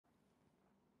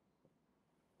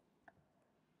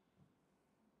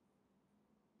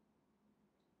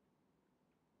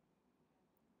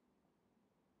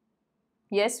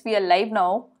Yes, we are live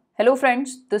now. Hello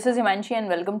friends, this is Himanshi and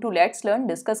welcome to Let's Learn.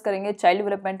 Discuss करेंगे child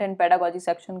development and pedagogy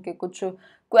section के कुछ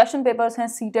question papers हैं।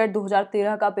 CTET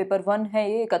 2013 का paper 1 है,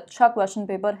 ये एक अच्छा क्वेश्चन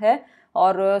पेपर है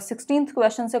और 16th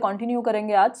क्वेश्चन से कंटिन्यू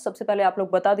करेंगे आज। सबसे पहले आप लोग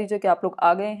बता दीजिए कि आप लोग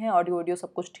आ गए हैं, ऑडियो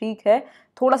सब कुछ ठीक है।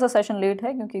 थोड़ा सा सेशन लेट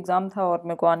है क्योंकि एग्जाम था और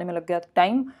मेरे को आने में लग गया था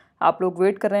टाइम। आप लोग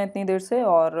वेट कर रहे हैं इतनी देर से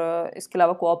और इसके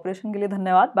अलावा कोऑपरेशन के लिए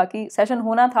धन्यवाद। बाकी सेशन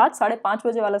होना था आज 5:30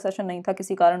 बजे वाला सेशन नहीं था,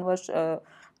 किसी कारणवश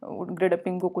ग्रेड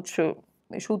अपील को कुछ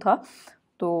इशू था,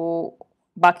 तो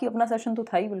बाकी अपना सेशन तो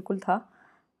था ही, बिल्कुल था।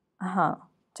 हाँ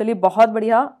चलिए, बहुत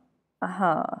बढ़िया।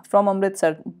 हाँ, फ्रॉम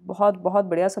अमृतसर, बहुत बहुत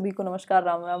बढ़िया। सभी को नमस्कार,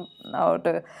 राम राम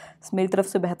और मेरी तरफ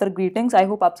से बेहतर ग्रीटिंग्स। आई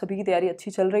होप आप सभी की तैयारी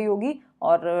अच्छी चल रही होगी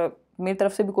और मेरी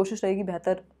तरफ से भी कोशिश रहेगी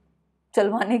बेहतर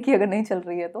चलवाने की, अगर नहीं चल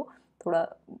रही है तो थोड़ा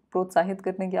प्रोत्साहित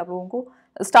करने की आप लोगों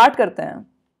को। स्टार्ट करते हैं।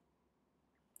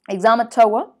 एग्ज़ाम अच्छा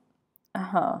हुआ?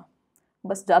 हाँ,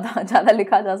 बस ज़्यादा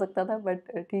लिखा जा सकता था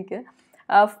बट ठीक है।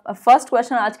 फर्स्ट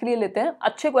क्वेश्चन आज के लिए लेते हैं।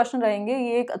 अच्छे क्वेश्चन रहेंगे,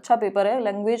 ये एक अच्छा पेपर है।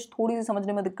 लैंग्वेज थोड़ी सी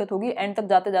समझने में दिक्कत होगी एंड तक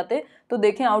जाते जाते, तो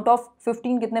देखें आउट ऑफ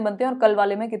 15 कितने बनते हैं और कल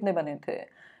वाले में कितने बने थे।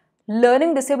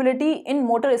 Learning disability in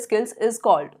motor skills is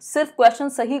called. सिर्फ क्वेश्चन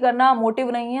सही करना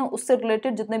मोटिव नहीं है, उससे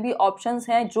रिलेटेड जितने भी ऑप्शंस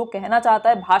हैं, जो कहना चाहता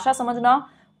है, भाषा समझना,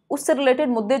 उससे रिलेटेड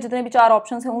मुद्दे जितने भी 4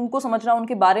 ऑप्शंस हैं उनको समझना,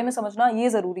 उनके बारे में समझना, ये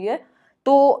जरूरी है।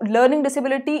 तो learning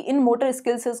disability in motor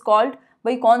skills is called,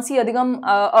 भाई कौन सी अधिगम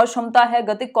अक्षमता है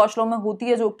गतिक कौशलों में होती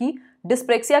है, जो कि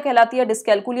डिस्प्रेक्सिया कहलाती है,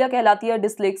 डिस्कैल्कुलिया कहलाती है,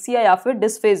 डिसलेक्सिया या फिर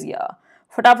डिस्फेजिया।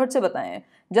 फटाफट से बताएं,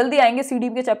 जल्दी आएंगे।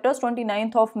 CDP के चैप्टर्स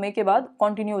 29 मई के बाद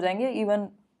कंटिन्यू हो जाएंगे। इवन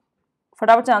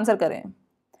फटाफट से आंसर करें।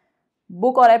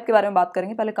 बुक और ऐप के बारे में बात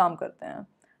करेंगे, पहले काम करते हैं।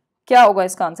 क्या होगा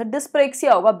इसका आंसर?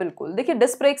 डिस्प्रेक्सिया होगा, बिल्कुल। देखिए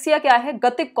डिस्प्रेक्सिया क्या है?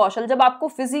 गतिक कौशल। जब आपको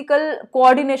फिजिकल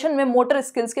कोऑर्डिनेशन में मोटर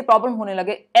स्किल्स के प्रॉब्लम होने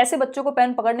लगे, ऐसे बच्चों को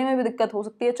पेन पकड़ने में भी दिक्कत हो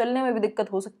सकती है, चलने में भी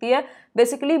दिक्कत हो सकती है,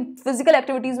 बेसिकली फिजिकल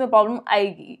एक्टिविटीज में प्रॉब्लम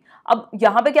आएगी। अब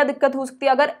यहाँ पे क्या दिक्कत हो सकती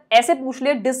है? अगर ऐसे पूछ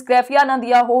ले, डिस्ग्राफिया ना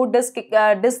दिया हो,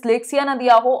 डिसलेक्सिया ना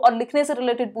दिया हो और लिखने से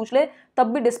रिलेटेड पूछ ले,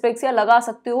 तब भी डिस्प्रेक्सिया लगा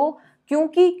सकते हो,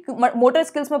 क्योंकि मोटर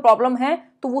स्किल्स में प्रॉब्लम है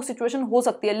तो वो सिचुएशन हो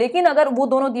सकती है। लेकिन अगर वो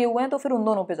दोनों दिए हुए हैं तो फिर उन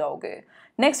दोनों पे जाओगे।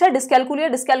 नेक्स्ट है डिस्कैल्कुलिया।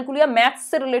 डिस्कैल्कुलिया मैथ्स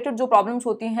से रिलेटेड जो प्रॉब्लम्स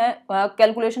होती हैं,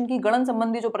 कैलकुलेशन की गणन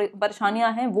संबंधी जो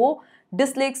परेशानियां हैं, वो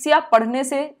डिसलेक्सिया पढ़ने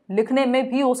से लिखने में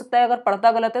भी हो सकता है, अगर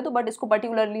पढ़ता गलत है तो, बट इसको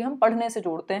पर्टिकुलरली हम पढ़ने से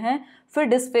जोड़ते हैं। फिर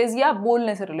डिस्फेजिया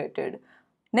बोलने से रिलेटेड।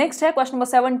 नेक्स्ट है question number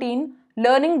 17,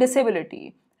 learning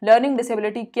disability. Learning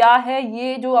disability क्या है?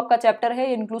 ये जो आपका चैप्टर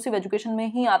है इंक्लूसिव एजुकेशन में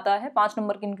ही आता है, 5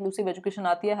 नंबर की इंक्लूसिव एजुकेशन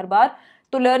आती है हर बार।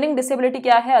 तो लर्निंग डिसेबिलिटी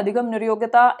क्या है? अधिगम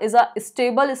निर्योग्यता इज अ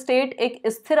स्टेबल स्टेट, एक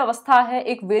स्थिर अवस्था है,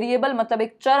 एक वेरिएबल मतलब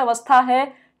एक चर अवस्था है।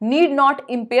 नीड नॉट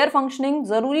इम्पेयर फंक्शनिंग,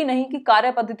 जरूरी नहीं कि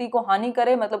कार्य पद्धति को हानि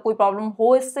करे, मतलब कोई प्रॉब्लम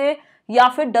हो इससे, या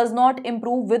फिर does not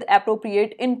improve with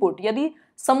appropriate input. यदि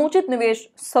समुचित निवेश,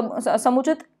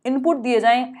 समुचित इनपुट दिए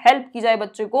जाएं, हेल्प की जाए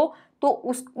बच्चे को, तो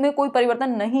उसमें कोई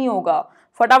परिवर्तन नहीं होगा।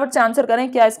 फटाफट से आंसर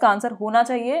करें, क्या इसका आंसर होना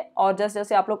चाहिए। और जैसे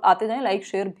जैसे आप लोग आते जाएं, लाइक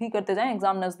शेयर भी करते जाएं,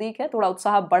 एग्जाम नजदीक है, थोड़ा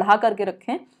उत्साह बढ़ा करके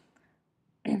रखें।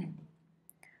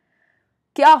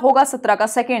 क्या होगा 17 का?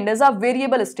 Second is a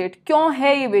variable state. क्यों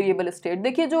है ये वेरिएबल स्टेट?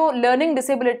 देखिए जो लर्निंग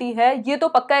डिसेबिलिटी है, ये तो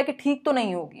पक्का है कि ठीक तो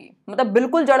नहीं होगी, मतलब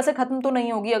बिल्कुल जड़ से खत्म तो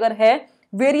नहीं होगी। अगर है,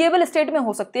 वेरिएबल स्टेट में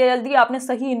हो सकती है। यदि आपने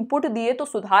सही इनपुट दिए तो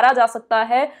सुधारा जा सकता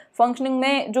है। फंक्शनिंग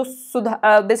में जो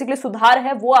बेसिकली सुधार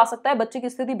है वो आ सकता है, बच्चे की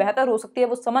स्थिति बेहतर हो सकती है,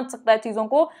 वो समझ सकता है चीजों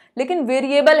को। लेकिन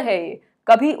वेरिएबल है, ये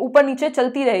कभी ऊपर नीचे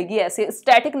चलती रहेगी, ऐसे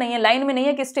स्टैटिक नहीं है, लाइन में नहीं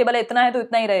है कि स्टेबल है, इतना है तो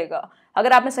इतना ही रहेगा।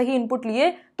 अगर आपने सही इनपुट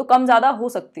लिए तो कम ज्यादा हो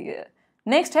सकती है।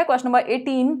 नेक्स्ट है question number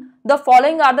 18, the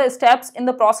following are the steps in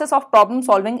the process of problem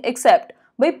solving accept.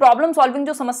 भाई प्रॉब्लम सॉल्विंग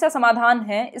जो समस्या समाधान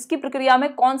है, इसकी प्रक्रिया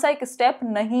में कौन सा एक स्टेप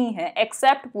नहीं है?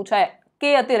 एक्सेप्ट पूछा है,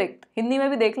 के अतिरिक्त। हिंदी में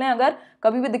भी देख लें, अगर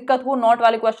कभी भी दिक्कत हो नॉट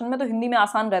वाले क्वेश्चन में, तो हिंदी में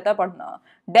आसान रहता है पढ़ना।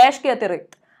 डैश के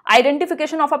अतिरिक्त।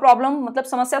 आइडेंटिफिकेशन ऑफ अ प्रॉब्लम, मतलब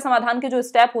समस्या समाधान के जो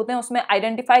स्टेप होते हैं उसमें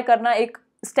आइडेंटिफाई करना एक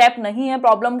स्टेप नहीं है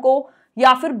प्रॉब्लम को।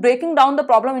 या फिर breaking down the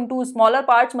problem into smaller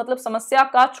parts, मतलब समस्या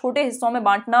का छोटे हिस्सों में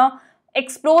बांटना।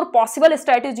 एक्सप्लोर पॉसिबल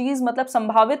स्ट्रेटेजीज, मतलब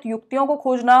संभावित युक्तियों को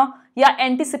खोजना। या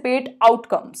एंटिसिपेट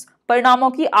आउटकम्स, परिणामों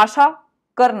की आशा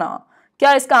करना।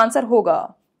 क्या इसका आंसर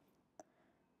होगा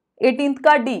 18th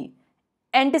का? D,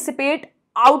 anticipate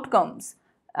outcomes.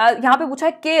 यहां पे पूछा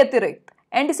है के अतिरिक्त।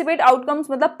 एंटिसिपेट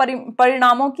आउटकम्स मतलब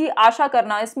परिणामों की आशा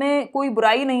करना। इसमें कोई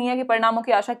बुराई नहीं है कि परिणामों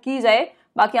की आशा की जाए,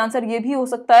 बाकी आंसर ये भी हो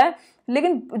सकता है।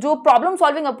 लेकिन जो प्रॉब्लम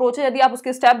सॉल्विंग अप्रोच है, यदि आप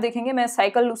उसके स्टेप देखेंगे, मैं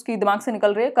साइकिल उसकी दिमाग से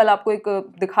निकल रही है, कल आपको एक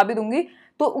दिखा भी दूंगी,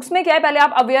 तो उसमें क्या है, पहले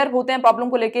आप अवेयर होते हैं प्रॉब्लम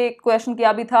को लेके, क्वेश्चन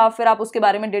किया भी था, फिर आप उसके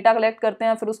बारे में डेटा कलेक्ट करते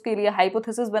हैं, फिर उसके लिए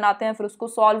हाइपोथेसिस बनाते हैं, फिर उसको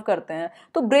सॉल्व करते हैं।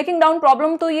 तो ब्रेकिंग डाउन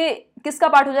प्रॉब्लम, तो ये किसका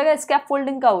पार्ट हो जाएगा?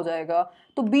 स्कैफोल्डिंग का हो जाएगा।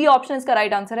 तो बी ऑप्शन इसका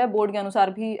राइट आंसर है, बोर्ड के अनुसार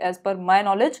भी, एज पर माई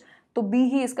नॉलेज। तो बी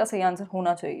ही इसका सही आंसर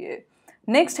होना चाहिए।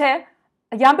 नेक्स्ट है,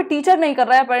 यहाँ पे टीचर नहीं कर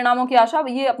रहा है परिणामों की आशा,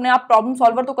 ये अपने आप प्रॉब्लम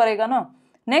सॉल्वर तो करेगा ना।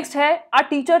 नेक्स्ट है, अ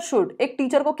टीचर शुड, एक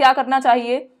टीचर को क्या करना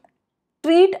चाहिए,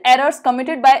 treat errors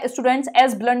committed by students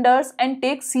as blunders and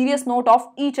take serious note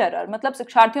of each error. मतलब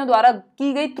शिक्षार्थियों द्वारा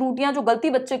की गई त्रुटियां, जो गलती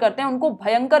बच्चे करते हैं, उनको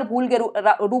भयंकर भूल के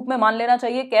रूप में मान लेना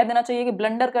चाहिए, कह देना चाहिए कि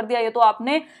ब्लंडर कर दिया ये तो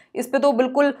आपने, इस पे तो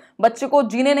बिल्कुल बच्चे को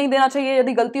जीने नहीं देना चाहिए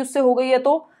यदि गलती उससे हो गई है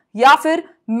तो। या फिर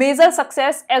major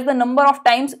success as the number of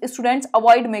times students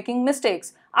avoid making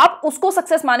mistakes, आप उसको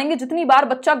सक्सेस मानेंगे जितनी बार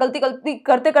बच्चा गलती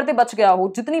करते करते बच गया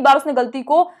हो, जितनी बार उसने गलती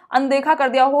को अनदेखा कर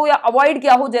दिया हो या अवॉइड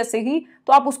किया हो जैसे ही,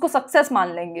 तो आप उसको सक्सेस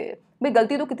मान लेंगे। भाई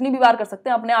गलती तो कितनी भी बार कर सकते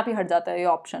हैं, अपने आप ही हट जाता है ये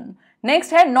ऑप्शन।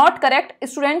 नेक्स्ट है, not correct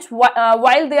students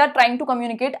while they are trying to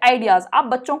communicate ideas, आप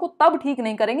बच्चों को तब ठीक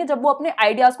नहीं करेंगे जब वो अपने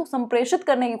आइडियाज को संप्रेषित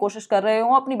करने की कोशिश कर रहे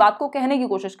हो, अपनी बात को कहने की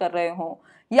कोशिश कर रहे हो।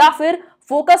 या फिर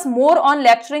focus more on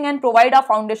lecturing and provide a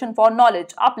foundation for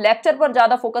knowledge, आप लेक्चर पर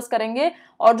ज्यादा फोकस करेंगे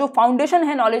और जो फाउंडेशन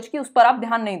है नॉलेज की उस पर आप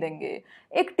ध्यान नहीं देंगे।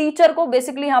 एक टीचर को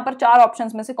बेसिकली यहाँ पर 4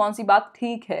 ऑप्शंस में से कौन सी बात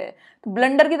ठीक है, तो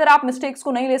ब्लंडर की तरह आप मिस्टेक्स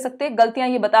को नहीं ले सकते, गलतियां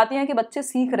ये बताती हैं कि बच्चे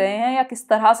सीख रहे हैं या किस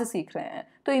तरह से सीख रहे हैं,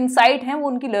 तो इनसाइट है वो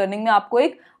उनकी लर्निंग में आपको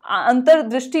एक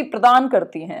अंतर्दृष्टि प्रदान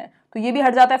करती हैं, तो ये भी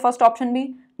हट जाता है फर्स्ट ऑप्शन भी।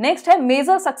 नेक्स्ट है,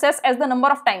 major success as the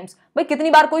number of times, भाई कितनी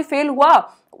बार कोई फेल हुआ,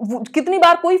 कितनी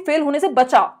बार कोई फेल होने से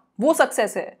बचा, वो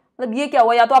सक्सेस है। मतलब ये क्या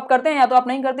हुआ, या तो आप करते हैं या तो आप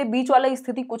नहीं करते, बीच वाला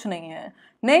स्थिति कुछ नहीं है।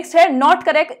 नेक्स्ट है, not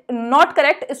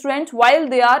correct students while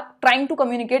they are trying to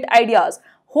communicate ideas,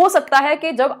 हो सकता है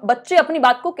कि जब बच्चे अपनी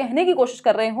बात को कहने की कोशिश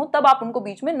कर रहे हो तब आप उनको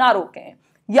बीच में ना रोकें।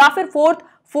 या फिर fourth,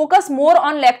 focus more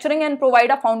on lecturing and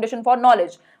provide a foundation for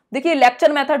knowledge, देखिए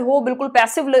लेक्चर मेथड हो, बिल्कुल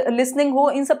पैसिव लिसनिंग हो,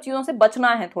 इन सब चीजों से बचना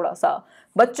है थोड़ा सा।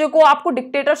 बच्चे को आपको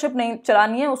डिक्टेटरशिप नहीं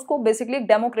चलानी है, उसको बेसिकली एक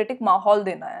डेमोक्रेटिक माहौल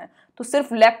देना है, तो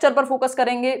सिर्फ लेक्चर पर फोकस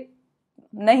करेंगे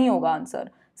नहीं होगा आंसर।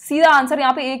 सीधा आंसर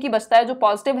यहाँ पे एक ही बचता है जो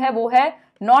पॉजिटिव है, वो है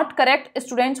not correct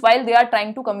students while they are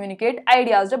trying to communicate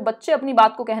ideas, जब बच्चे अपनी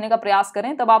बात को कहने का प्रयास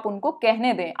करें तब आप उनको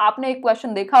कहने दें। आपने एक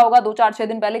क्वेश्चन देखा होगा 2-4-6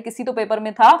 दिन पहले किसी तो पेपर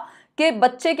में था कि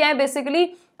बच्चे क्या है बेसिकली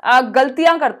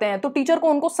गलतियां करते हैं तो टीचर को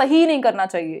उनको सही नहीं करना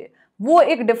चाहिए, वो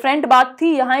एक डिफरेंट बात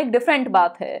थी, यहाँ एक डिफरेंट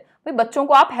बात है। भाई बच्चों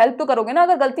को आप हेल्प तो करोगे ना,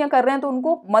 अगर गलतियां कर रहे हैं तो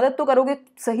उनको मदद तो करोगे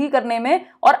सही करने में,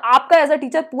 और आपका एज अ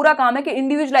टीचर पूरा काम है कि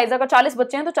इंडिविजुअलाइज, अगर 40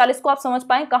 बच्चे हैं तो 40 को आप समझ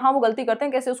पाएं कहाँ वो गलती करते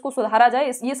हैं, कैसे उसको सुधारा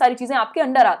जाए, ये सारी चीजें आपके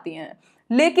अंडर आती हैं।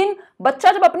 लेकिन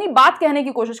बच्चा जब अपनी बात कहने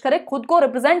की कोशिश करे, खुद को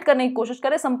रिप्रेजेंट करने की कोशिश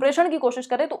करे, संप्रेषण की कोशिश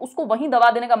करे, तो उसको वहीं दबा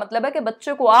देने का मतलब है कि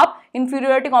बच्चे को आप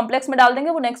इंफीरियरिटी कॉम्प्लेक्स में डाल देंगे,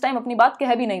 वो नेक्स्ट टाइम अपनी बात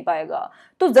कह भी नहीं पाएगा।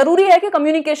 तो जरूरी है कि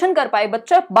कम्युनिकेशन कर पाए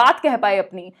बच्चा, बात कह पाए,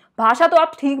 अपनी भाषा तो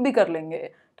आप ठीक भी कर लेंगे।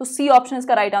 तो सी ऑप्शन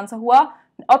इसका राइट आंसर हुआ।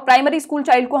 और प्राइमरी स्कूल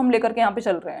चाइल्ड को हम लेकर के यहाँ पे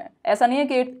चल रहे हैं, ऐसा नहीं है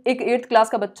कि एक 8th क्लास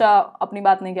का बच्चा अपनी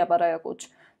बात नहीं कह पा रहा है कुछ।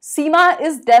 सीमा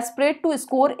is desperate to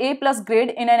score A+ grade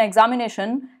in an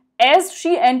examination. As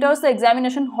she enters the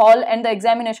examination hall and the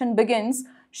examination begins,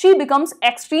 she becomes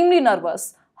extremely nervous.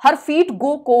 Her feet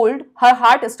go cold, her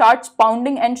heart starts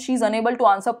pounding and she is unable to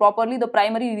answer properly. The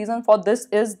primary reason for this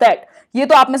is that. ये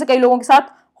तो आप में से कई लोगों के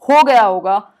साथ हो गया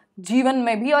होगा जीवन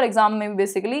में भी और एग्जाम में भी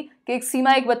बेसिकली, कि एक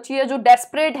सीमा एक बच्ची है जो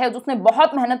डेस्परेट है, जिसने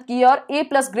बहुत मेहनत की है और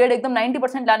A+ ग्रेड एकदम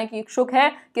 90% लाने की इच्छुक है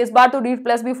कि इस बार तो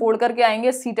REET+ भी फोड़ करके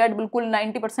आएंगे, CTET बिल्कुल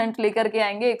 90% लेकर के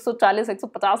आएंगे,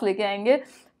 140-150 लेके आएंगे।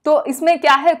 तो इसमें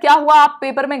क्या है, क्या हुआ, आप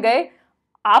पेपर में गए,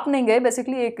 आप नहीं गए,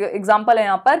 बेसिकली एक एग्जांपल है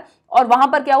यहाँ पर, और वहां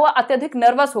पर क्या हुआ, अत्यधिक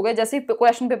नर्वस हो गए, जैसे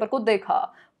क्वेश्चन पेपर को देखा,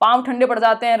 पांव ठंडे पड़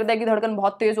जाते हैं, हृदय की धड़कन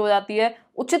बहुत तेज हो जाती है,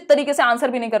 उचित तरीके से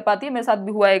आंसर भी नहीं कर पाती है। मेरे साथ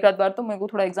भी हुआ एक आध बार, तो मेरे को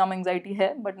थोड़ा एग्जाम एंग्जाइटी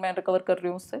है, बट मैं रिकवर कर रही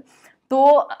हूँ उससे।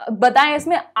 तो बताएं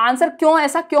इसमें आंसर क्यों,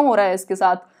 ऐसा क्यों हो रहा है इसके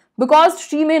साथ। Because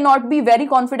she may not be very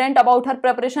confident about her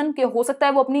preparation, के हो सकता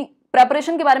है वो अपनी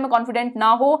प्रेपरेशन के बारे में कॉन्फिडेंट ना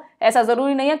हो, ऐसा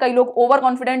जरूरी नहीं है, कई लोग ओवर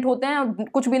कॉन्फिडेंट होते हैं और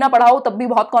कुछ भी ना पढ़ाओ तब भी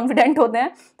बहुत कॉन्फिडेंट होते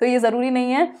हैं, तो ये जरूरी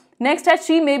नहीं है। नेक्स्ट है,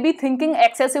 she may be thinking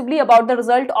excessively about the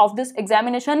result of this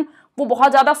examination, वो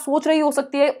बहुत ज्यादा सोच रही हो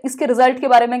सकती है इसके रिजल्ट के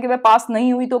बारे में कि मैं पास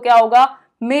नहीं हुई तो क्या होगा,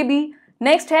 मे बी।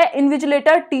 नेक्स्ट है,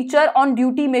 invigilator teacher on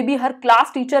duty may be her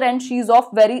class teacher and she is of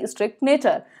very strict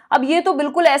nature. अब ये तो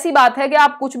बिल्कुल ऐसी बात है कि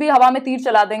आप कुछ भी हवा में तीर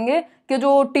चला देंगे कि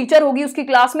जो टीचर होगी उसकी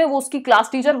क्लास में, वो उसकी क्लास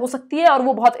टीचर हो सकती है और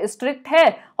वो बहुत स्ट्रिक्ट है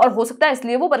और हो सकता है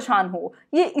इसलिए वो परेशान हो।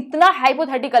 ये इतना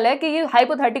हाइपोथेटिकल है कि ये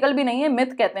हाइपोथेटिकल भी नहीं है,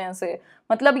 मिथ कहते हैं इसे,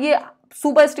 मतलब ये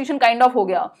सुपरस्टिशन काइंड ऑफ हो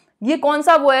गया। ये कौन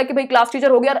सा वो है कि भाई क्लास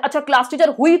टीचर हो गया और अच्छा क्लास टीचर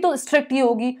हुई तो स्ट्रिक्ट ही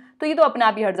होगी, तो ये तो अपने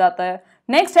आप ही हट जाता है।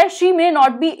 नेक्स्ट है, she may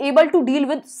not be able to deal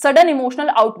with sudden emotional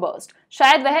outburst,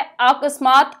 शायद वह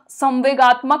अकस्मात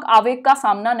संवेगात्मक आवेग का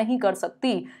सामना नहीं कर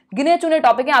सकती। गिने चुने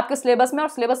टॉपिक हैं आपके सिलेबस में और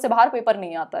सिलेबस से बाहर पेपर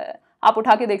नहीं आता है, आप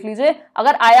उठा के देख लीजिए,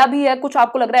 अगर आया भी है कुछ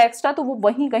आपको लग रहा है एक्स्ट्रा तो वो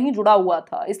वहीं कहीं जुड़ा हुआ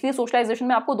था, इसलिए सोशलाइजेशन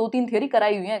में आपको 2-3 थ्योरी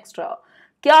कराई हुई है एक्स्ट्रा।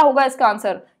 क्या होगा इसका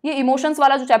आंसर? ये इमोशंस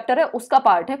वाला जो चैप्टर है उसका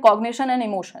पार्ट है, कॉग्निशन एंड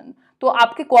इमोशन। तो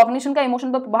आपके कॉग्निशन का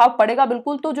इमोशन पर प्रभाव पड़ेगा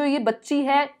बिल्कुल। तो जो ये बच्ची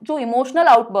है, जो इमोशनल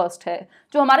आउटबर्स्ट है,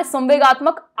 जो हमारे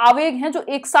संवेगात्मक आवेग हैं जो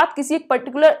एक साथ किसी एक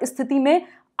पर्टिकुलर स्थिति में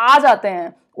आ जाते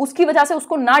हैं, उसकी वजह से,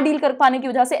 उसको ना डील कर पाने की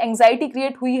वजह से एंग्जाइटी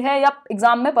क्रिएट हुई है या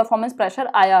एग्जाम में परफॉर्मेंस प्रेशर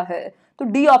आया है। तो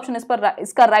डी ऑप्शन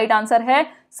इसका राइट आंसर है।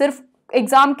 सिर्फ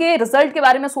एग्जाम के रिजल्ट के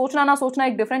बारे में सोचना ना सोचना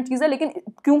एक डिफरेंट चीज है, लेकिन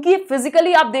क्योंकि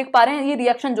फिजिकली आप देख पा रहे हैं ये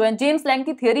रिएक्शन जो है, जेम्स लैंग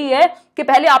की थियरी है कि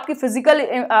पहले आपकी फिजिकल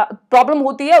प्रॉब्लम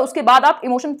होती है, उसके बाद आप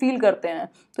इमोशन फील करते हैं।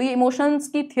 तो ये इमोशंस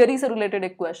की थियरी से रिलेटेड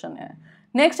एक क्वेश्चन है।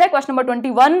 नेक्स्ट है question number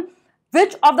 21,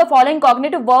 which of the following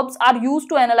cognitive verbs are used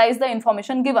to analyse the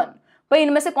information given. भाई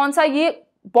इनमें से कौन सा, ये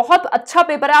बहुत अच्छा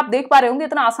पेपर है, आप देख पा रहे होंगे,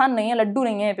 इतना आसान नहीं है, लड्डू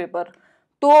नहीं है ये पेपर।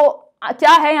 तो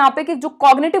क्या है यहाँ पे कि जो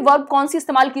कॉग्निटिव वर्ब कौन सी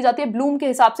इस्तेमाल की जाती है ब्लूम के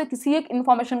हिसाब से किसी एक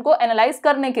इन्फॉर्मेशन को एनालाइज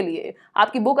करने के लिए।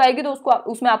 आपकी बुक आएगी तो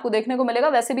उसमें आपको देखने को मिलेगा।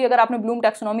 वैसे भी अगर आपने ब्लूम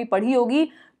टैक्सोनॉमी पढ़ी होगी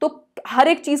तो हर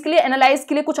एक चीज के लिए, एनालाइज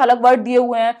के लिए कुछ अलग वर्ड दिए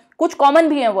हुए हैं, कुछ कॉमन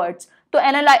भी हैं वर्ड्स। तो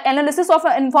एनालिसिस ऑफ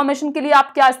इंफॉर्मेशन के लिए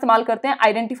आप क्या इस्तेमाल करते हैं?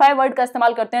 आइडेंटिफाई वर्ड का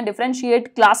इस्तेमाल करते हैं,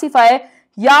 डिफरेंशिएट, क्लासीफाई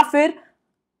या फिर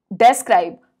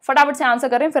डेस्क्राइब। फटाफट से आंसर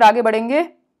करें फिर आगे बढ़ेंगे।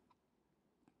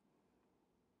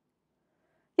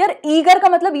 यार ईगर का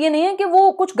मतलब ये नहीं है कि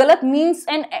वो कुछ गलत मीन्स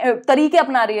एंड तरीके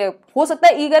अपना रही है। हो सकता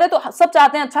है ईगर है तो सब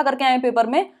चाहते हैं अच्छा करके आए पेपर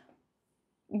में,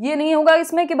 ये नहीं होगा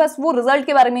इसमें कि बस वो रिजल्ट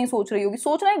के बारे में ही सोच रही होगी।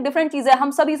 सोचना एक डिफरेंट चीज है,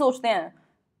 हम सभी सोचते हैं।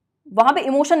 वहां पे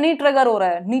इमोशन नहीं ट्रिगर हो रहा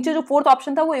है, नीचे जो फोर्थ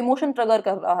ऑप्शन था वो इमोशन ट्रिगर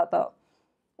कर रहा था।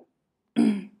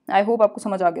 आई होप आपको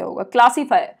समझ आ गया होगा।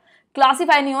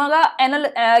 क्लासीफाई नहीं होगा।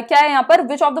 क्या है यहाँ पर?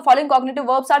 Which of the following cognitive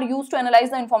verbs are used to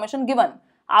analyse the information given.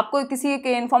 आपको किसी एक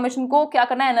इंफॉर्मेशन को क्या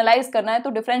करना है? एनालाइज करना है। तो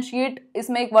डिफरेंशिएट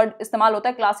इसमें एक वर्ड इस्तेमाल होता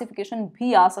है, क्लासिफिकेशन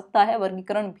भी आ सकता है,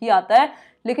 वर्गीकरण भी आता है,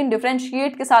 लेकिन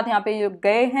डिफरेंशिएट के साथ यहाँ पे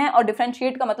गए हैं। और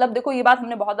डिफरेंशिएट का मतलब, देखो ये बात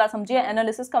हमने बहुत बार समझी है,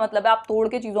 एनालिसिस का मतलब है आप तोड़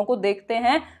के चीजों को देखते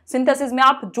हैं, सिंथेसिस में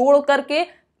आप जोड़ करके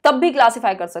तब भी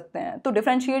क्लासिफाई कर सकते हैं। तो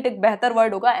डिफरेंशिएट एक बेहतर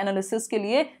वर्ड होगा एनालिसिस के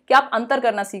लिए कि आप अंतर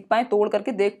करना सीख पाएं, तोड़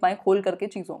करके देख पाएं, खोल करके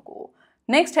चीजों को।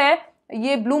 नेक्स्ट है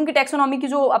ये ब्लूम की टैक्सोनॉमी की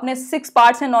जो अपने 6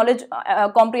 पार्ट्स हैं, knowledge,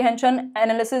 comprehension,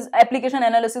 analysis, application,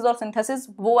 analysis और सिंथेसिस,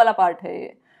 वो वाला पार्ट है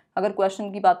ये, अगर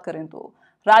क्वेश्चन की बात करें तो।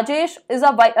 Rajesh is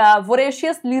a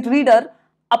voracious reader.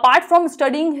 Apart from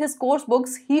studying his course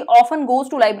books, he often goes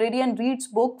to library and reads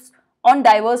books on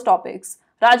diverse topics.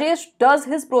 Rajesh does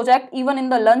his project even in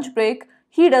the lunch break.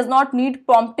 He does not need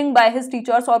prompting by his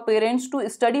teachers or parents to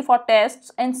study for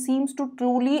tests and seems to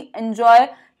truly enjoy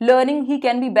learning. He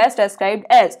can be best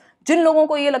described as. जिन लोगों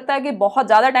को ये लगता है कि बहुत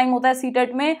ज़्यादा time होता है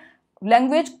सीटेट में,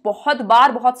 लैंग्वेज बहुत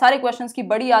बार बहुत सारे क्वेश्चंस की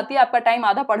बड़ी आती है, आपका टाइम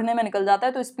आधा पढ़ने में निकल जाता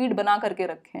है, तो स्पीड बना करके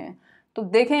रखें। तो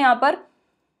देखें यहाँ पर,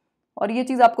 और ये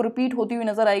चीज़ आपको रिपीट होती हुई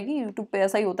नजर आएगी। यूट्यूब पे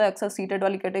ऐसा ही होता है अक्सर, सीटेट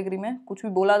वाली कैटेगरी में कुछ भी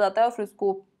बोला जाता है और फिर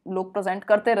इसको लोग प्रेजेंट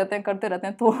करते रहते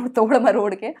हैं तोड़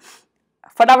मरोड़ के।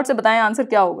 फटाफट से बताएं आंसर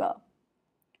क्या होगा।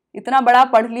 इतना बड़ा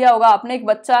पढ़ लिया होगा आपने। एक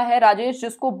बच्चा है राजेश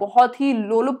जिसको बहुत ही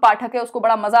लोलुप पाठक है, उसको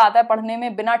बड़ा मजा आता है पढ़ने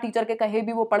में, बिना टीचर के कहे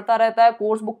भी वो पढ़ता रहता है,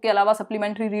 कोर्स बुक के अलावा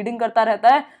सप्लीमेंट्री रीडिंग करता रहता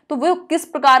है। तो वो किस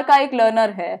प्रकार का एक लर्नर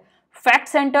है? फैक्ट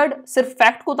सेंटर्ड, सिर्फ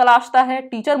फैक्ट को तलाशता है।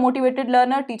 टीचर मोटिवेटेड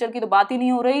लर्नर, टीचर की तो बात ही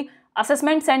नहीं हो रही।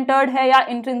 असेसमेंट सेंटर्ड है या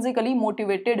इंट्रिंसिकली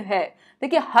मोटिवेटेड है?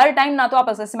 देखिए हर टाइम ना तो आप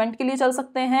असेसमेंट के लिए चल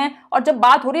सकते हैं, और जब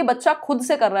बात हो रही है बच्चा खुद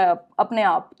से कर रहा है अपने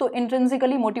आप, तो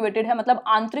इंट्रिंसिकली मोटिवेटेड है, मतलब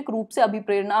आंतरिक रूप से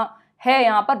अभिप्रेरणा है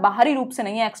यहाँ पर, बाहरी रूप से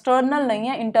नहीं है, एक्सटर्नल नहीं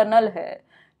है, इंटरनल है।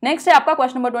 नेक्स्ट है आपका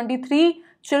question number 23,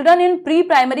 children in pre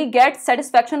primary gate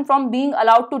satisfaction from being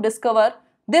allowed to discover,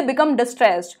 they become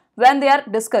distressed when they are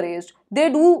discouraged, they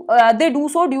do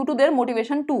so due to their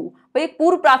motivation too. भाई एक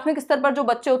पूर्व प्राथमिक स्तर पर जो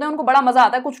बच्चे होते हैं उनको बड़ा मजा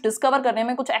आता है कुछ डिस्कवर करने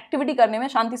में, कुछ एक्टिविटी करने में,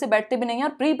 शांति से बैठते भी नहीं है। और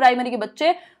प्री प्राइमरी के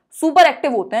बच्चे सुपर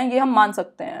एक्टिव होते हैं, ये हम मान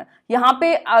सकते हैं। यहाँ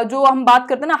पे जो हम बात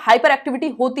करते हैं ना, हाइपर एक्टिविटी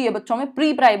होती है बच्चों में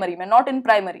प्री प्राइमरी में, नॉट इन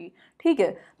प्राइमरी, ठीक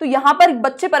है। तो यहाँ पर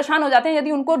बच्चे परेशान हो जाते हैं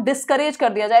यदि उनको डिस्करेज कर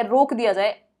दिया जाए, रोक दिया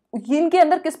जाए। इनके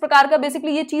अंदर किस प्रकार का,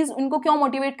 बेसिकली ये चीज इनको क्यों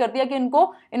मोटिवेट कर दिया कि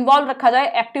इनको इन्वॉल्व रखा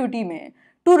जाए एक्टिविटी में?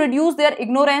 To reduce their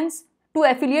ignorance, to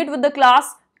affiliate with the class,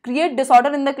 create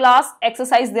disorder in the class,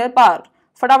 exercise their power.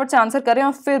 फटाफट से आंसर करें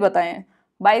और फिर बताएं।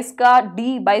 22 का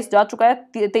डी, 22 जा चुका है,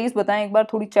 23 बताएं एक बार।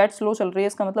 थोड़ी चैट स्लो चल रही है,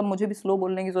 इसका मतलब मुझे भी स्लो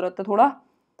बोलने की जरूरत है थोड़ा।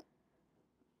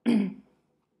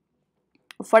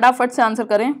 फटाफट से आंसर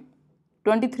करें।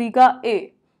 23 का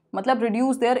ए, मतलब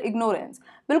रिड्यूस देयर इग्नोरेंस।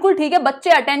 बिल्कुल ठीक है, बच्चे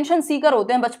अटेंशन सीकर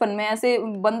होते हैं बचपन में, ऐसे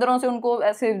बंदरों से उनको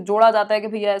ऐसे जोड़ा जाता है कि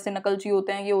भैया ऐसे नकलची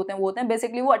होते हैं, ये होते हैं, वो होते हैं।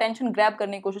 बेसिकली वो अटेंशन ग्रैब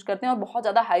करने की कोशिश करते हैं और बहुत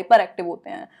ज्यादा हाइपर एक्टिव होते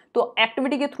हैं। तो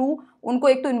एक्टिविटी के थ्रू उनको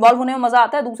एक तो इन्वॉल्व होने में मजा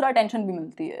आता है, दूसरा अटेंशन भी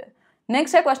मिलती है।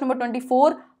 नेक्स्ट है question number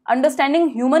 24, understanding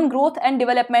human growth and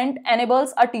development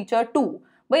enables a teacher to.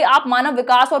 भाई आप मानव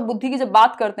विकास और बुद्धि की जब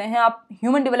बात करते हैं, आप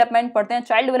ह्यूमन डेवलपमेंट पढ़ते हैं,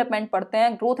 चाइल्ड डेवलपमेंट पढ़ते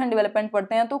हैं, ग्रोथ एंड डेवलपमेंट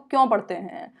पढ़ते हैं, तो क्यों पढ़ते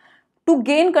हैं? To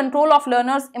gain control of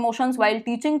learners emotions while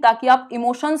teaching, ताकि आप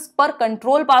इमोशंस पर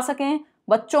कंट्रोल पा सकें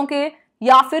बच्चों के,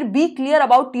 या फिर B clear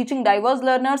about teaching diverse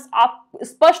learners, आप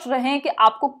स्पष्ट रहें कि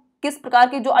आपको किस प्रकार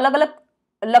के जो अलग अलग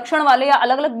लक्षण वाले या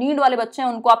अलग अलग नीड वाले बच्चे हैं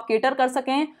उनको आप केटर कर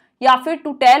सकें, या फिर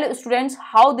to tell students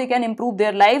how they can improve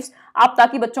their lives, आप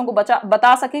ताकि बच्चों को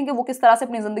बता सकें कि वो किस तरह से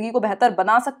अपनी जिंदगी को बेहतर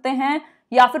बना सकते हैं,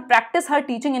 या फिर practice her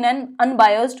teaching in an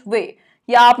unbiased वे,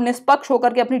 या आप निष्पक्ष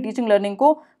होकर के अपनी टीचिंग लर्निंग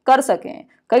को कर सकें।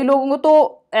 कई लोगों को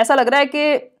तो ऐसा लग रहा है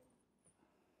कि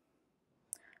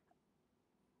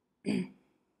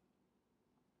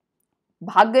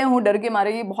भाग गए हूं डर के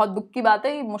मारे, ये बहुत दुख की बात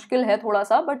है, ये मुश्किल है थोड़ा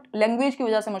सा, बट लैंग्वेज की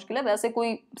वजह से मुश्किल है, वैसे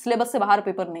कोई सिलेबस से बाहर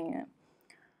पेपर नहीं है।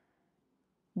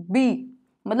 बी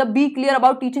मतलब B clear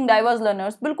about teaching diverse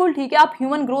learners, बिल्कुल ठीक है, आप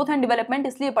ह्यूमन ग्रोथ एंड डेवलपमेंट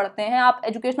इसलिए पढ़ते हैं, आप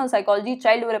एजुकेशनल साइकोलॉजी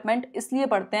चाइल्ड डेवलपमेंट इसलिए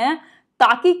पढ़ते हैं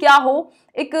ताकि क्या हो,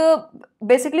 एक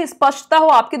बेसिकली स्पष्टता हो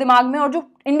आपके दिमाग में, और जो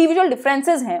इंडिविजुअल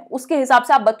डिफरेंसेस हैं उसके हिसाब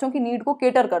से आप बच्चों की नीड को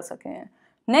केटर कर सकें।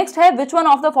 नेक्स्ट है which one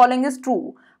of the following is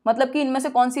true, मतलब कि इनमें से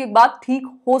कौन सी एक बात ठीक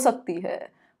हो सकती है।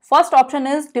 First option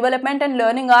is development and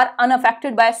learning are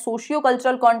unaffected bye socio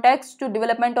cultural context, जो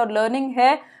डेवलपमेंट और लर्निंग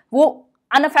है वो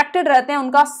अनअफेक्टेड रहते हैं,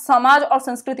 उनका समाज और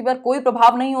संस्कृति पर कोई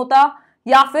प्रभाव नहीं होता,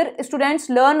 या फिर students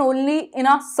learn only in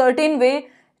a certain way,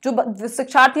 जो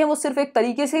शिक्षार्थी हैं वो सिर्फ एक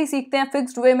तरीके से ही सीखते हैं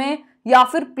फिक्स्ड वे में, या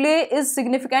फिर play is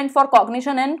significant for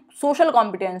cognition and social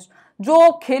competence,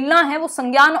 जो खेलना है वो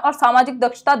संज्ञान और सामाजिक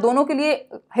दक्षता दोनों के लिए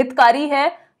हितकारी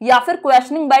है, या फिर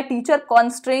questioning bye teacher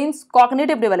constraints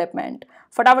cognitive development.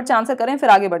 फटाफट से आंसर करें फिर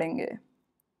आगे बढ़ेंगे।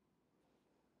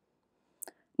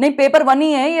 नहीं, पेपर 1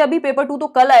 ही है ये, अभी पेपर 2 तो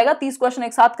कल आएगा, 30 क्वेश्चन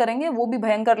एक साथ करेंगे, वो भी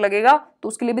भयंकर लगेगा, तो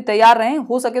उसके लिए भी तैयार रहें,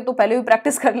 हो सके तो पहले भी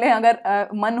प्रैक्टिस कर लें अगर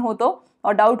मन हो तो,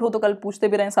 और डाउट हो तो कल पूछते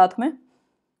भी रहें साथ में।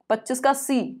 25 का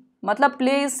सी मतलब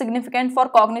play is significant for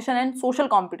cognition and social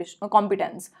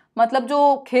competence, मतलब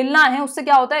जो खेलना है उससे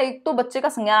क्या होता है, एक तो बच्चे का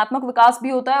संज्ञानात्मक विकास भी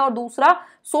होता है और दूसरा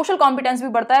सोशल कॉम्पिटेंस भी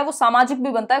बढ़ता है, वो सामाजिक भी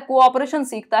बनता है, कोऑपरेशन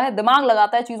सीखता है, दिमाग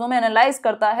लगाता है, चीजों में एनालाइज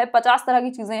करता है, 50 तरह की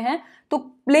चीजें हैं, तो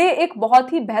प्ले एक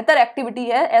बहुत ही बेहतर एक्टिविटी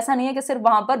है। ऐसा नहीं है कि सिर्फ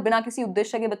वहां पर बिना किसी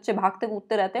उद्देश्य के बच्चे भागते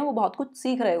कूदते रहते हैं, वो बहुत कुछ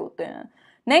सीख रहे होते हैं।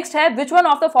 नेक्स्ट है which one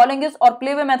of the following is, और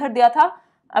प्ले वे मेथड दिया था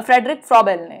फ्रेडरिक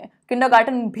फ्रॉबेल ने,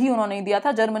 किंडरगार्टन भी उन्होंने दिया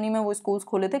था, जर्मनी में वो स्कूल्स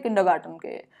खोले थे किंडरगार्टन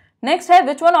के। नेक्स्ट है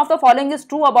which one of the following is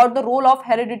true about the role of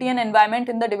heredity and environment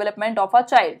in the development of a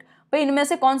child, भाई इनमें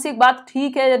से कौन सी एक बात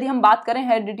ठीक है यदि हम बात करें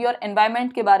हेरिडिटी और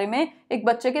एनवायरमेंट के बारे में एक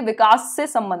बच्चे के विकास से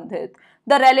संबंधित।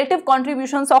 The relative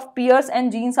contributions of peers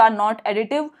and genes are not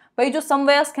additive, भाई जो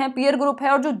समवयस्क हैं, पीयर ग्रुप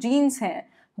है, और जो जीन्स हैं,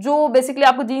 जो बेसिकली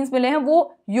आपको जीन्स मिले हैं,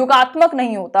 वो योगात्मक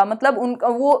नहीं होता, मतलब उनका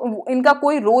वो इनका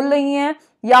कोई रोल नहीं है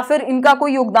या फिर इनका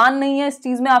कोई योगदान नहीं है इस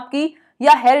चीज में आपकी,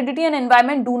 या heredity and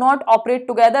environment do not operate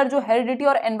together, जो हेरिडिटी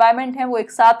और एनवायरमेंट है वो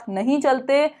एक साथ नहीं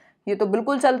चलते, ये तो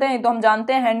बिल्कुल चलते हैं, ये तो हम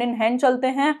जानते हैं, हैंड इन हैंड चलते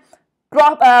हैं।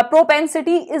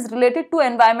 Propensity is related to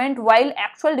environment while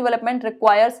actual development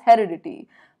requires heredity,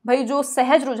 भाई जो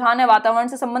सहज रुझान है वातावरण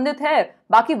से संबंधित है,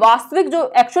 बाकी वास्तविक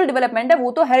जो एक्चुअल डेवलपमेंट है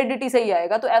वो तो हेरिडिटी से ही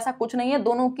आएगा, तो ऐसा कुछ नहीं है,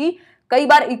 दोनों की कई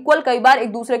बार इक्वल, कई बार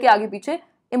एक दूसरे के आगे पीछे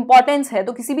इंपॉर्टेंस है,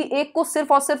 तो किसी भी एक को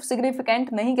सिर्फ और सिर्फ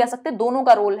सिग्निफिकेंट नहीं कह सकते, दोनों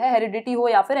का रोल है, हेरिडिटी हो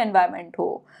या फिर एनवायरमेंट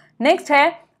हो। नेक्स्ट है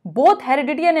both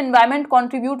heredity and environment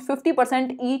contribute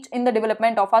 50% each in the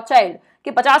development of a child,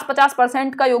 कि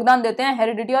 50-50% का योगदान देते हैं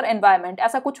हेरिडिटी और एनवायरमेंट,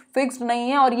 ऐसा कुछ फिक्स्ड नहीं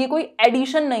है, और ये कोई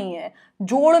एडिशन नहीं है,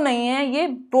 जोड़ नहीं है, ये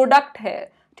प्रोडक्ट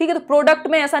है, ठीक है। तो प्रोडक्ट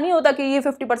में ऐसा नहीं होता कि ये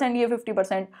 50% ये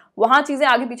 50%, वहां चीजें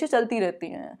आगे पीछे चलती रहती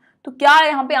हैं। तो क्या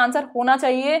यहाँ पे आंसर होना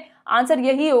चाहिए, आंसर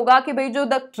यही होगा कि भाई जो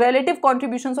the relative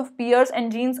contributions of peers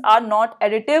and genes are not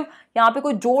additive, यहाँ पे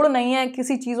कोई जोड़ नहीं है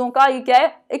किसी चीजों का, ये क्या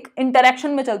है, एक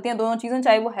इंटरेक्शन में चलती हैं दोनों चीजें,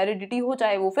 चाहे वो हेरिडिटी हो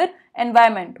चाहे वो फिर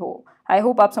एनवायरमेंट हो। आई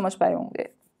होप आप समझ पाए होंगे।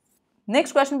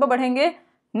 नेक्स्ट क्वेश्चन पर बढ़ेंगे।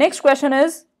 नेक्स्ट क्वेश्चन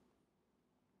इज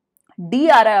डी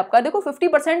आ रहा है आपका, देखो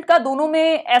 50% का दोनों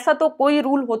में ऐसा तो कोई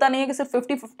रूल होता नहीं है कि सिर्फ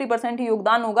 50-50% ही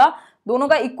योगदान होगा, दोनों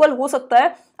का इक्वल हो सकता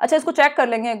है। अच्छा, इसको चेक कर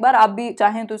लेंगे एक बार, आप भी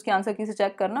चाहें तो इसके आंसर की से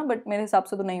चेक करना, बट मेरे हिसाब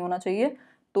से तो नहीं होना चाहिए,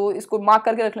 तो इसको मार्क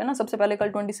करके रख लेना। सबसे पहले कल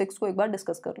 26 को एक बार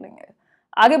डिस्कस कर लेंगे।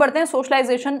 आगे बढ़ते हैं।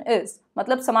 सोशलाइजेशन इज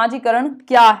मतलब समाजीकरण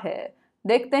क्या है,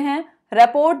 देखते हैं।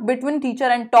 Rapport between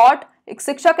teacher and taught, एक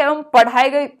शिक्षक एवं पढ़ाए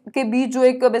गए के बीच जो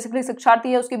एक बेसिकली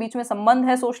शिक्षार्थी है उसके बीच में संबंध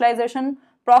है socialisation.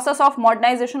 Process of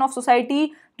modernisation of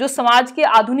society, जो समाज के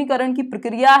आधुनिकरण की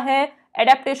प्रक्रिया है।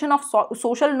 एडेप्टेशन ऑफ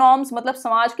सोशल नॉर्म्स, मतलब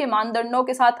समाज के मानदंडों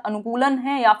के साथ अनुकूलन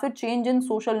है, या फिर चेंज इन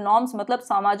सोशल नॉर्म्स, मतलब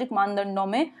सामाजिक मानदंडों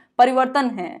में परिवर्तन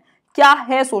है। क्या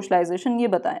है सोशलाइजेशन, ये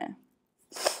बताएं।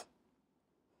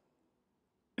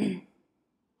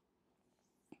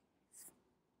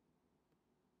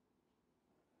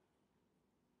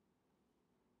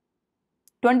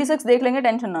 26 देख लेंगे,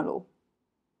 टेंशन ना लो।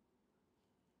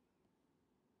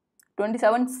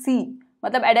 27C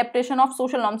मतलब एडेप्टेशन ऑफ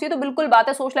सोशल नॉर्म्स। ये तो बिल्कुल बात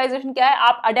है, सोशलाइजेशन क्या है,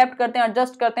 आप अडेप्ट करते हैं,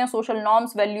 एडजस्ट करते हैं सोशल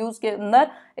नॉर्म्स वैल्यूज के अंदर,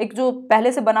 एक जो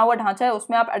पहले से बना हुआ ढांचा है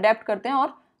उसमें आप अडेप्ट करते हैं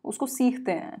और उसको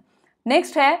सीखते हैं।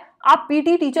 नेक्स्ट है, आप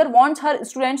PT teacher wants her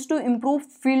students to improve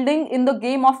fielding in the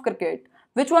game of cricket,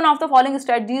 which one of the following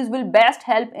strategies will best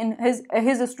help in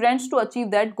his students to achieve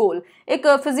that goal। एक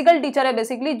physical teacher है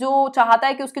basically जो चाहता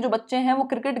है कि उसके जो बच्चे हैं वो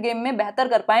क्रिकेट गेम में बेहतर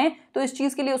कर पाएं, तो इस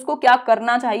चीज के लिए उसको क्या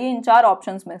करना चाहिए इन 4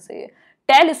 ऑप्शंस में से।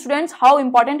 Tell students how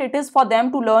important it is for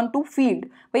them to learn to field.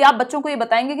 भाई आप बच्चों को ये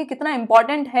बताएंगे कि कितना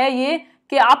इंपॉर्टेंट है ये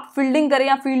कि आप फील्डिंग करें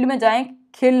या फील्ड में जाएं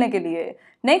खेलने के लिए।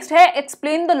 नेक्स्ट है,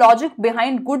 explain the logic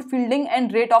behind good fielding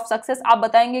and rate of success. आप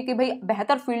बताएंगे कि भाई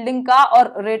बेहतर फील्डिंग का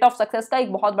और रेट ऑफ सक्सेस का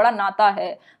एक बहुत बड़ा नाता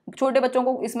है। छोटे बच्चों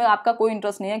को इसमें आपका कोई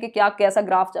इंटरेस्ट नहीं है कि क्या कैसा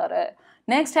ग्राफ जा रहा है।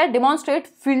 नेक्स्ट है, demonstrate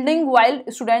fielding while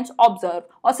students observe.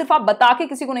 और सिर्फ आप बता के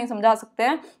किसी को नहीं समझा सकते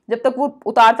हैं जब तक वो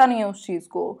उतारता नहीं है उस चीज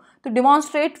को। तो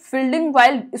demonstrate fielding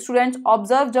while students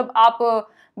observe, जब आप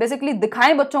बेसिकली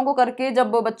दिखाएं बच्चों को करके,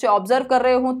 जब बच्चे ऑब्जर्व कर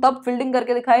रहे हो तब फील्डिंग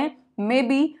करके दिखाएं मे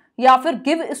बी, या फिर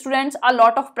give students a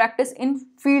lot of practice in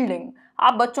fielding.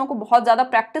 आप बच्चों को बहुत ज्यादा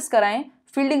प्रैक्टिस कराएं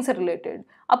फील्डिंग से रिलेटेड।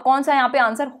 अब कौन सा यहाँ पे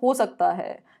आंसर हो सकता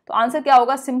है, तो आंसर क्या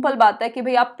होगा, सिंपल बात है कि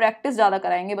भाई आप प्रैक्टिस ज्यादा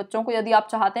कराएंगे बच्चों को यदि आप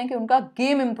चाहते हैं कि उनका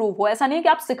गेम इंप्रूव हो। ऐसा नहीं है कि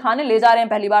आप सिखाने ले जा रहे हैं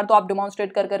पहली बार तो आप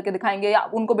डिमॉन्स्ट्रेट कर करके दिखाएंगे, या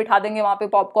उनको बिठा देंगे वहां पे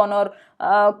पॉपकॉर्न और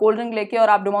कोल्ड ड्रिंक लेके और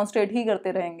आप डिमॉन्स्ट्रेट ही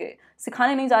करते रहेंगे।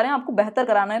 सिखाने नहीं जा रहे हैं, आपको बेहतर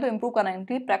कराना है, तो इंप्रूव कराने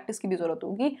के लिए प्रैक्टिस की भी जरूरत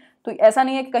होगी। तो ऐसा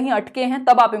नहीं है कि कहीं अटके हैं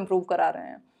तब आप इंप्रूव करा रहे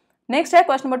हैं। नेक्स्ट है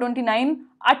question number 29,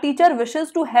 a teacher wishes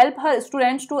to help her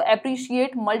students to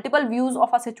appreciate multiple views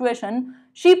of a situation.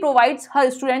 She provides her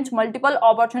students multiple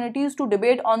opportunities to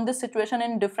debate on this situation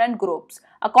in different groups.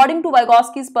 According to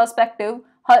Vygotsky's perspective,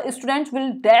 her students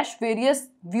will dash various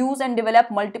views and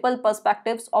develop multiple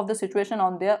perspectives of the situation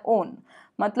on their own.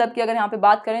 मतलब कि अगर यहाँ पे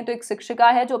बात करें तो एक शिक्षिका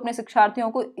है जो अपने शिक्षार्थियों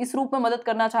को इस रूप में मदद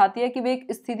करना चाहती है कि वे एक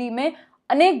स्थिति में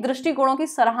अनेक दृष्टिकोणों की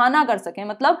सराहना कर सकें,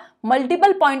 मतलब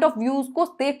मल्टीपल पॉइंट ऑफ व्यूज को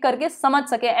देख करके समझ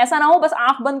सकें। ऐसा ना हो बस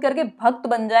आंख बंद करके भक्त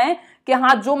बन जाएं कि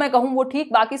हाँ जो मैं कहूं वो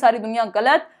ठीक, बाकी सारी दुनिया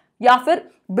गलत, या फिर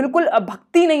बिल्कुल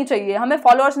भक्ति नहीं चाहिए, हमें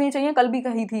फॉलोअर्स नहीं चाहिए, कल भी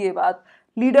कही थी ये बात,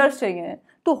 लीडर्स चाहिए।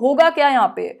 तो होगा क्या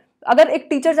यहाँ पे, अगर एक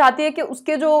टीचर चाहती है कि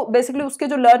उसके जो बेसिकली उसके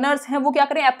जो लर्नर्स हैं वो क्या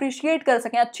करें, अप्रिशिएट कर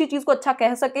सकें, अच्छी चीज को अच्छा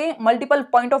कह सकें, मल्टीपल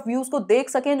पॉइंट ऑफ व्यूज को देख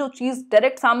सकें, जो चीज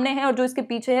डायरेक्ट सामने है और जो इसके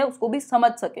पीछे है उसको भी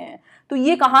समझ सकें। तो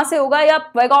ये कहां से होगा, या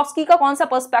वाइगॉत्स्की का कौन सा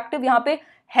पर्सपेक्टिव यहाँ पे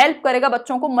हेल्प करेगा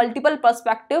बच्चों को मल्टीपल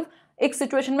पर्सपेक्टिव एक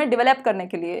सिचुएशन में डेवलप करने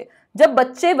के लिए। जब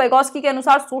बच्चे वाइगॉत्स्की के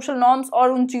अनुसार सोशल नॉर्म्स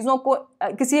और उन चीजों को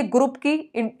किसी एक ग्रुप की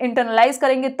इंटरनलाइज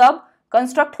करेंगे तब,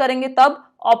 कंस्ट्रक्ट करेंगे तब,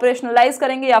 ऑपरेशनलाइज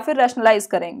करेंगे या फिर रैशनलाइज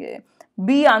करेंगे।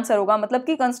 बी आंसर होगा, मतलब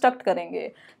कि कंस्ट्रक्ट करेंगे।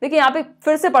 देखिए यहाँ पे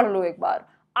फिर से पढ़ लो एक बार,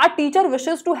 A teacher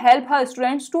wishes to help her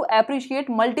students to appreciate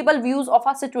multiple views of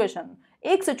a situation.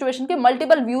 एक सिचुएशन के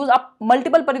मल्टीपल व्यूज, आप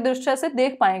मल्टीपल परिदृश्य से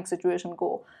देख पाए एक सिचुएशन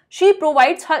को। She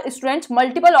provides her students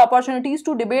multiple opportunities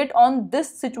to debate on this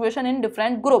situation in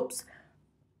different groups.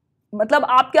 मतलब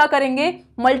आप क्या करेंगे,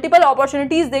 मल्टीपल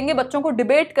अपॉर्चुनिटीज देंगे बच्चों को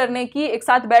डिबेट करने की, एक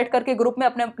साथ बैठ करके ग्रुप में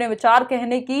अपने अपने विचार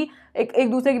कहने की, एक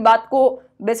दूसरे की बात को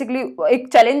बेसिकली एक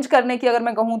चैलेंज करने की अगर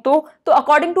मैं कहूं तो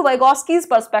according to वाइगॉत्स्कीज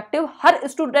perspective her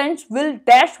students will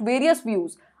dash various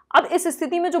views. अब इस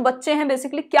स्थिति में जो बच्चे हैं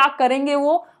बेसिकली क्या करेंगे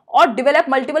वो, और develop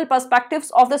multiple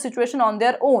perspectives of the situation on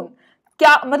their own.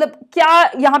 क्या मतलब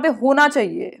क्या यहाँ पे होना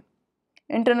चाहिए,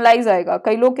 इंटरनलाइज आएगा,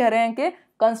 कई लोग कह रहे हैं कि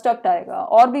कंस्ट्रक्ट आएगा,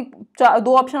 और भी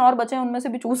 2 ऑप्शन और बचे हैं उनमें से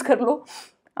भी चूज कर लो।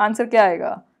 आंसर क्या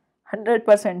आएगा,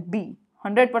 100% बी।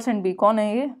 100% बी कौन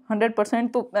है ये,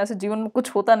 100% तो ऐसे जीवन में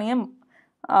कुछ होता नहीं है।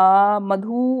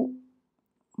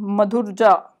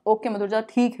 मधुरजा, ओके मधुरजा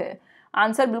ठीक है,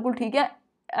 आंसर बिल्कुल ठीक है।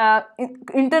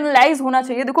 इंटरनलाइज होना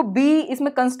चाहिए। देखो बी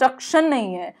इसमें कंस्ट्रक्शन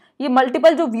नहीं है, ये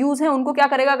मल्टीपल जो व्यूज हैं उनको क्या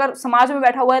करेगा, अगर समाज में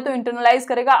बैठा हुआ है तो इंटरनलाइज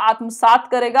करेगा, आत्मसात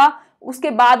करेगा, उसके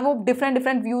बाद वो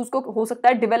डिफरेंट व्यूज को हो सकता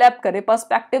है डेवलप करे,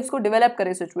 पर्सपेक्टिव्स को डेवलप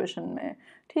करे सिचुएशन में।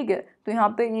 ठीक है, तो यहाँ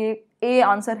पे ये ए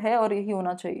आंसर है और यही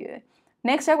होना चाहिए।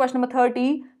 नेक्स्ट है question number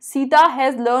 30, Sita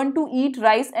has learn to eat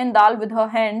rice and dal with her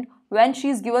hand. When she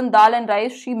is given dal and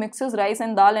rice, she mixes rice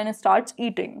and dal and starts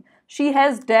eating. She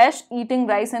has dash eating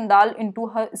rice and dal into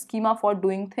her schema for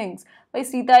doing things. भाई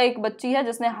सीता एक बच्ची है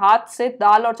जिसने हाथ से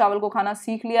दाल और चावल को खाना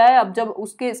सीख लिया है। अब जब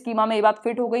उसके स्कीमा में ये बात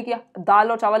फिट हो गई कि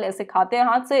दाल और चावल ऐसे खाते हैं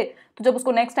हाथ से, तो जब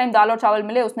उसको नेक्स्ट टाइम दाल और चावल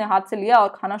मिले उसने हाथ से लिया और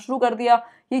खाना शुरू कर दिया।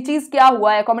 ये चीज़ क्या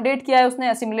हुआ है, अकोमोडेट किया है उसने,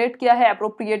 एसिमुलेट किया है,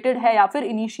 अप्रोप्रिएटेड है या फिर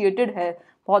इनिशिएटेड है।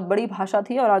 बहुत बड़ी भाषा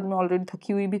थी और आज मैं ऑलरेडी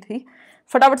थकी हुई भी थी,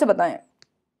 फटाफट से बताएं।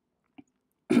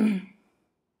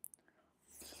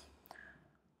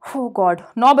 Oh God,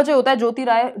 9 बजे होता है ज्योति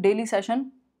राय डेली सेशन।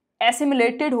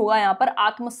 एसिमिलेटेड होगा, यहाँ पर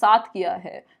आत्मसात किया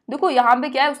है। देखो यहाँ पे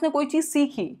क्या है, उसने कोई चीज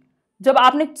सीखी, जब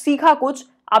आपने सीखा कुछ,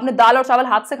 आपने दाल और चावल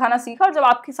हाथ से खाना सीखा, और जब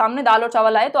आपके सामने दाल और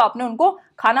चावल आए तो आपने उनको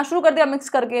खाना शुरू कर दिया मिक्स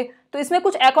करके, तो इसमें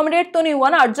कुछ एकोमोडेट तो नहीं हुआ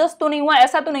ना, एडजस्ट तो नहीं हुआ।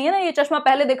 ऐसा तो नहीं है ना ये चश्मा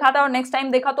पहले देखा था और नेक्स्ट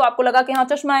टाइम देखा तो आपको लगा कि हाँ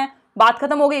चश्मा है, बात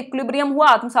खत्म हो गई, इक्विलिब्रियम हुआ,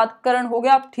 आत्मसातकरण हो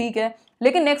गया, ठीक है।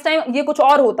 लेकिन नेक्स्ट टाइम ये कुछ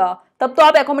और होता, तब तो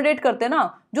आप एकोमोडेट करते ना।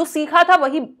 जो सीखा था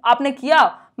वही आपने किया,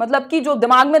 मतलब कि जो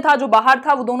दिमाग में था जो बाहर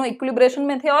था वो दोनों इक्विलिब्रेशन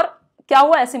में थे, और क्या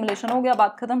हुआ, एसिमिलेशन हो गया,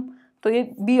 बात खत्म। तो ये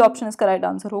बी ऑप्शन इसका राइट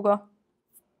आंसर होगा।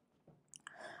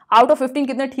 आउट ऑफ 15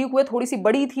 कितने ठीक हुए? थोड़ी सी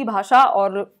बड़ी थी भाषा,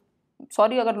 और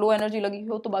सॉरी अगर लो एनर्जी लगी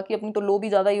हो तो, बाकी अपनी तो लो भी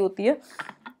ज्यादा ही होती है।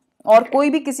 और कोई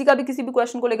भी किसी का भी किसी भी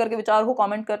क्वेश्चन को लेकर के विचार हो,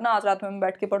 कमेंट करना। आज रात में मैं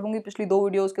बैठ के पढ़ूंगी पिछली 2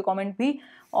 वीडियोस के कमेंट भी,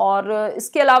 और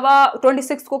इसके अलावा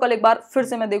 26 को कल एक बार फिर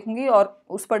से मैं देखूंगी और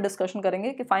उस पर डिस्कशन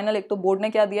करेंगे कि फाइनल एक तो बोर्ड ने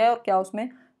क्या दिया है और क्या उसमें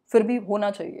फिर भी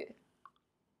होना चाहिए।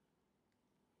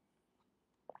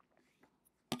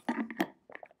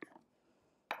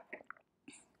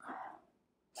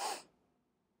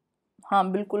 हाँ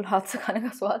बिल्कुल, हाथ से खाने का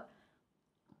स्वाद।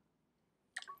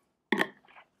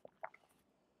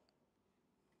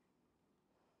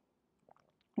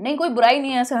 नहीं, कोई बुराई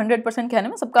नहीं है ऐसे 100% कहने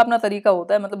में, सबका अपना तरीका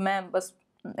होता है। मतलब मैं बस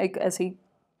एक ऐसी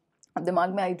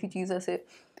दिमाग में आई थी चीज़, ऐसे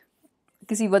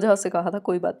किसी वजह से कहा था,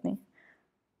 कोई बात नहीं।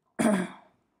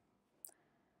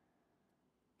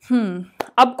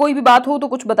 अब कोई भी बात हो तो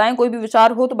कुछ बताएं, कोई भी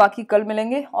विचार हो तो। बाकी कल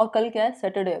मिलेंगे, और कल क्या है,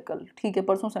 सैटरडे है कल, ठीक है।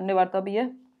 परसों संडे वार्ता भी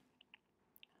है।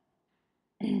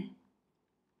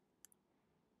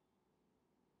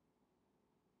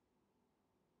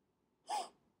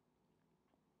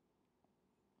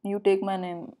 You take my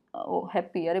name, O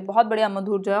happy, अरे बहुत बढ़िया,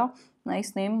 मधुर जा,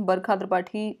 नाइस नेम। बरखा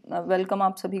त्रिपाठी, वेलकम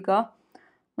आप सभी का।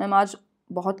 मैम आज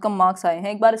बहुत कम मार्क्स आए हैं,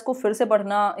 एक बार इसको फिर से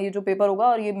पढ़ना, ये जो पेपर होगा,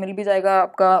 और ये मिल भी जाएगा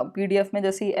आपका पीडीएफ में,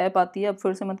 जैसी ऐप आती है। अब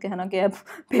फिर से मत कहना कि ऐप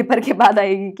पेपर के बाद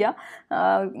आएगी क्या,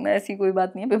 ऐसी कोई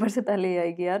बात नहीं है, पेपर से पहले ही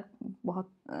आएगी यार। बहुत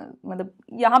मतलब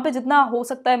यहाँ पे जितना हो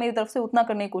सकता है मेरी तरफ से उतना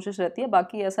करने की कोशिश रहती है।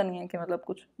 बाकी ऐसा नहीं है कि मतलब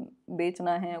कुछ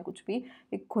बेचना है या कुछ भी,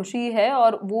 एक खुशी है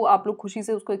और वो आप लोग खुशी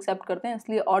से उसको एक्सेप्ट करते हैं,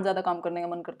 इसलिए और ज़्यादा काम करने का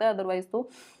मन करता है। अदरवाइज तो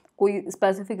कोई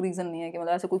स्पेसिफिक रीज़न नहीं है कि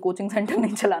मतलब ऐसे कोई कोचिंग सेंटर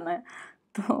नहीं चलाना है।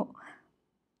 तो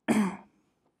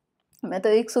मैं तो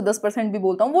 110% भी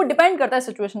बोलता हूँ, वो डिपेंड करता है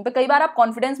सिचुएशन पे। कई बार आप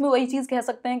कॉन्फिडेंस में वही चीज़ कह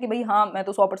सकते हैं कि भाई हाँ मैं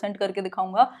तो 100% करके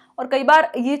दिखाऊंगा, और कई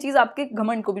बार ये चीज़ आपके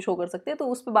घमंड को भी शो कर सकती है, तो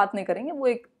उस पर बात नहीं करेंगे। वो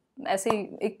एक ऐसे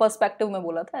एक पर्सपेक्टिव में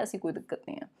बोला था, ऐसी कोई दिक्कत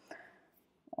नहीं है।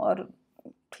 और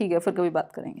ठीक है, फिर कभी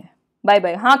बात करेंगे। Bye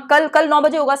bye. हाँ कल 9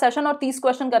 बजे होगा सेशन, और 30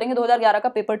 क्वेश्चन करेंगे 2011 का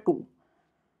पेपर 2।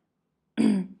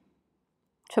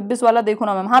 26 वाला देखो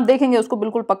ना मैम, हाँ देखेंगे उसको,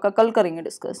 बिल्कुल पक्का कल करेंगे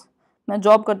डिस्कस। मैं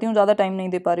जॉब करती हूँ, ज़्यादा टाइम नहीं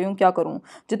दे पा रही हूँ, क्या करूँ।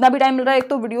 जितना भी टाइम मिल रहा है, एक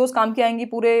तो वीडियोस काम की आएंगी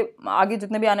पूरे, आगे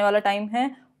जितने भी आने वाला टाइम है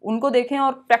उनको देखें,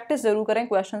 और प्रैक्टिस जरूर करें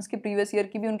क्वेश्चंस की, प्रीवियस ईयर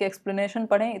की भी, उनके एक्सप्लेनेशन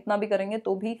पढ़ें। इतना भी करेंगे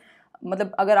तो भी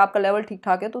मतलब अगर आपका लेवल ठीक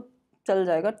ठाक है तो चल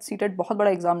जाएगा। सीटेट बहुत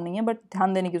बड़ा एग्जाम नहीं है, बट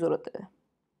ध्यान देने की ज़रूरत है।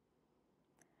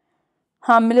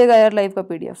 हाँ मिलेगा यार लाइव का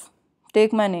PDF।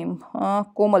 टेक माई नेम,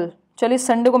 कोमल। चलिए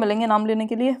संडे को मिलेंगे नाम लेने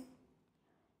के लिए।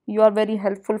 You are very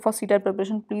helpful for CTET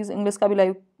preparation, please English का भी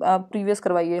लाइव प्रीवियस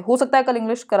करवाइए। हो सकता है कल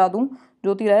इंग्लिश करा दूँ,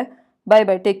 ज्योति राय। Bye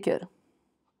bye, take care.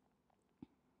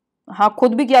 हाँ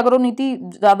खुद भी किया करो नीति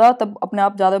ज़्यादा, तब अपने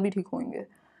आप ज़्यादा भी ठीक होंगे।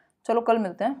 चलो कल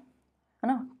मिलते हैं, है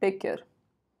ना, टेक केयर।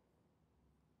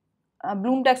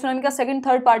 ब्लूम टैक्सोनॉमी का सेकंड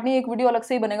थर्ड पार्ट नहीं, एक वीडियो अलग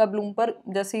से ही बनेगा ब्लूम पर,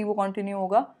 जैसे ही वो कंटिन्यू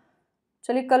होगा।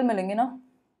 चलिए कल मिलेंगे ना,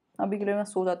 अभी के लिए मैं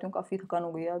सो जाती हूँ, काफ़ी थकान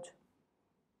हो गई है आज।